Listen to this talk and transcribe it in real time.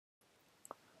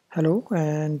Hello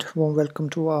and warm welcome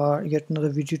to our yet another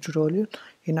video tutorial.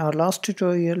 In our last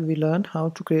tutorial we learned how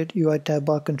to create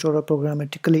UITabBar controller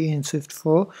programmatically in Swift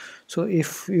 4. So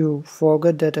if you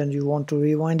forgot that and you want to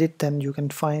rewind it, then you can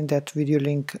find that video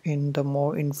link in the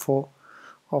more info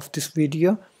of this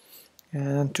video.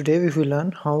 And today we will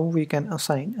learn how we can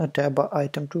assign a tabbar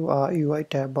item to our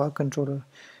UITabBar controller.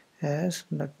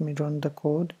 Let me run the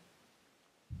code.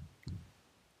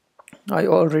 I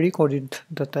already coded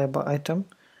the tabbar item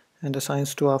and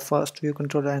assigns to our first view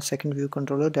controller and second view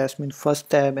controller. That means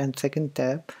first tab and second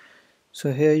tab.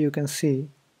 So here you can see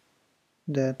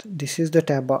that this is the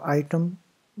tabbar item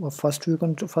of first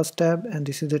tab, and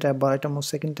this is the tabbar item of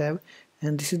second tab,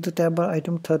 and this is the tabbar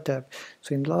item third tab.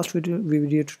 So in the last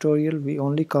video tutorial we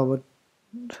only covered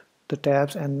the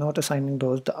tabs and not assigning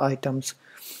those the items,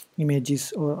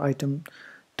 images or item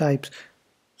types.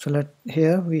 So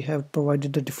here we have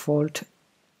provided the default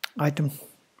item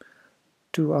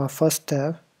to our first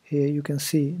tab. Here you can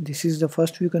see this is the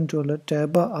first view controller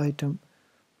tabbar item.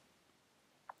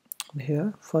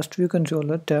 Here first view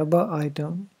controller tabbar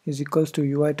item is equals to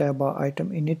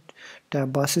UITabBarItem init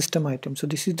tabbar system item. So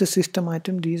this is the system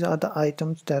item. These are the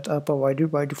items that are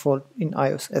provided by default in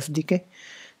iOS SDK.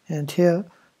 And here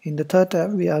in the third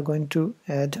tab we are going to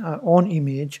add our own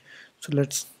image. So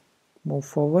let's move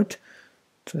forward.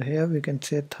 So here we can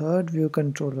say third view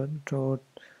controller dot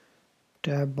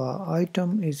tabbar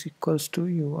item is equals to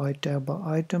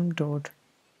UITabBarItem dot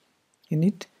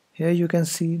init. Here you can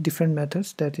see different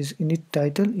methods, that is init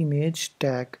title, image,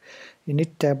 tag, init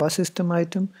tabbar system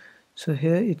item. So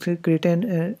here it will create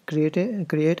and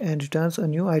returns a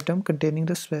new item containing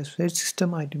the specified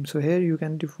system item. So here you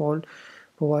can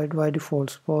provide by default.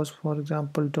 Suppose for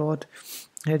example dot,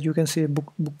 here you can see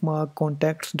bookmark,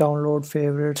 contacts, download,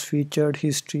 favorites, featured,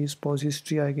 history. Suppose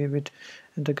history I gave it,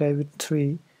 and I gave it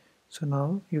 3. So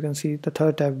now you can see the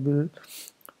third tab will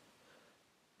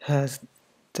has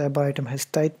tabbar item has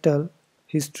title,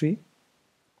 history.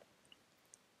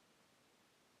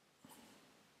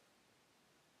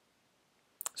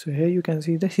 So here you can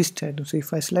see the history item. So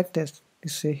if I select this, it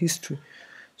say history.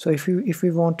 So if we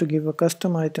want to give a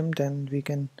custom item, then we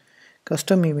can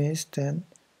custom image, then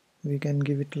we can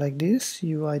give it like this,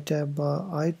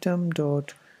 UITabBarItem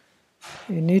dot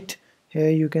init. Here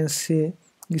you can see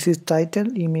this is title,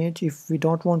 image if we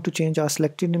don't want to change our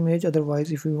selected image.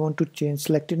 Otherwise, if we want to change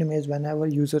selected image whenever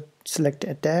user select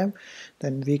a tab,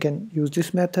 then we can use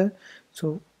this method.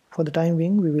 So for the time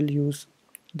being we will use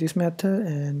this method,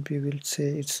 and we will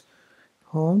say it's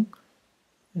home,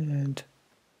 and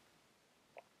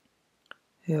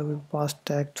here we'll pass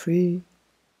tag 3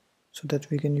 so that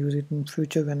we can use it in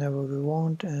future whenever we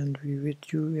want, and we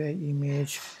with UI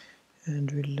image,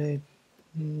 and we let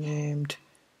named.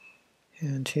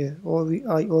 And here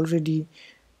I already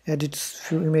added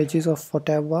few images of for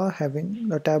tabbar. Having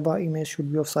the tabbar image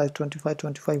should be of size 25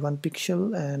 1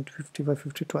 pixel and 50 by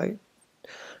 50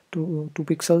 2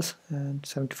 pixels, and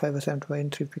 75 by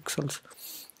 75 3 pixels.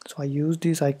 So I use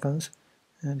these icons,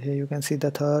 and here you can see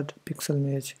the third pixel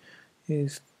image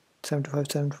is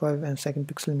 75 and second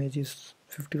pixel image is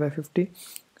 50 by 50.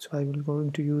 So I will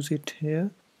going to use it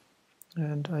here,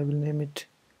 and I will name it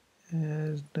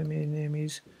as the main name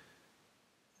is,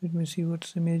 let me see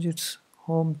what's the image, it's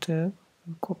home tab.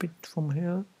 I'll copy it from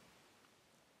here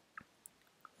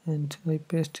and I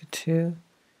paste it here,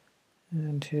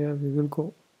 and here we will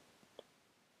go.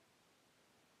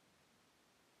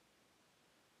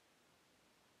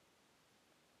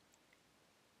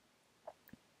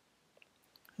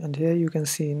 And here you can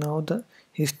see now the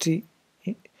history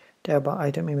tabbar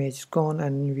item image is gone,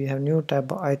 and we have new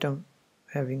tabbar item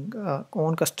having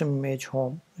own custom image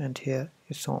home, and here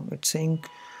it's home. It's saying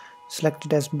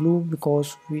selected as blue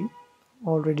because we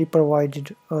already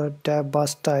provided tabbar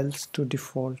styles to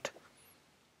default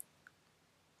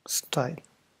style.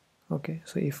 Okay,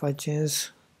 so if I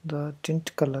change the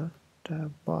tint color,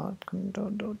 tabbar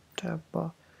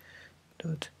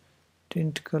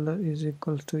tint color is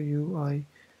equal to UI,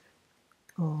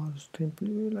 or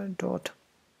simply like dot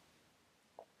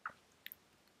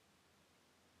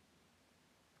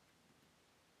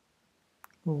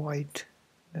white,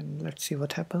 then let's see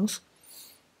what happens.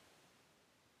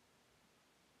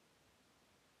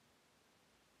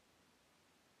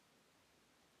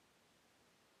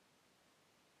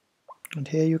 And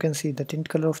here you can see the tint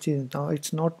color of change. Now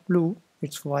it's not blue,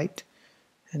 it's white,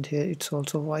 and here it's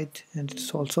also white, and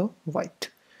it's also white.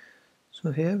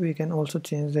 So here we can also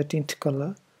change the tint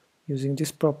color using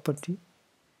this property,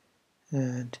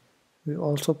 and we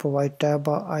also provide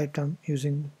tabbar item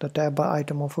using the tabbar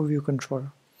item of a view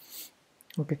controller.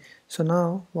 Okay, so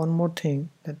now one more thing,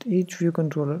 that each view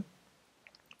controller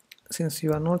since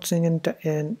you are not seeing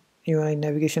in UI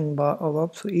navigation bar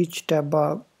above, so uh,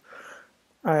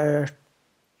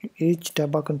 each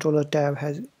tab bar controller tab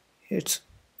has its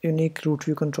unique root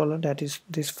view controller. That is,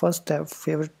 this first tab,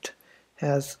 favorite,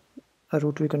 has a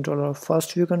root view controller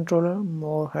first view controller,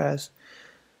 more has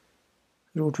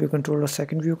root view controller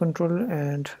second view controller,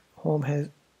 and home has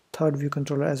third view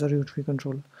controller as a root view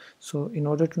controller. So in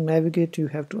order to navigate, you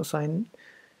have to assign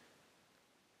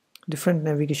different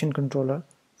navigation controller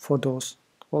for those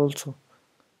also.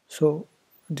 So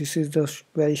this is the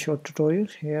very short tutorial.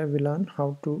 Here we learn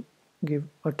how to give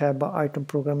a tab bar item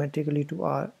programmatically to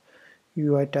our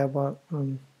UITabBar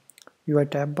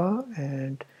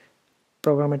and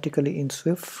programmatically in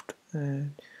Swift.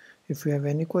 And if you have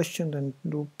any question, then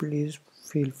do please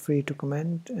feel free to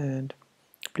comment, and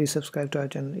please subscribe to our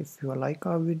channel. If you like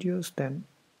our videos, then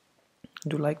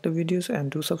do like the videos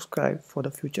and do subscribe for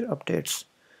the future updates.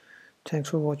 Thanks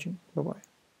for watching. Bye bye.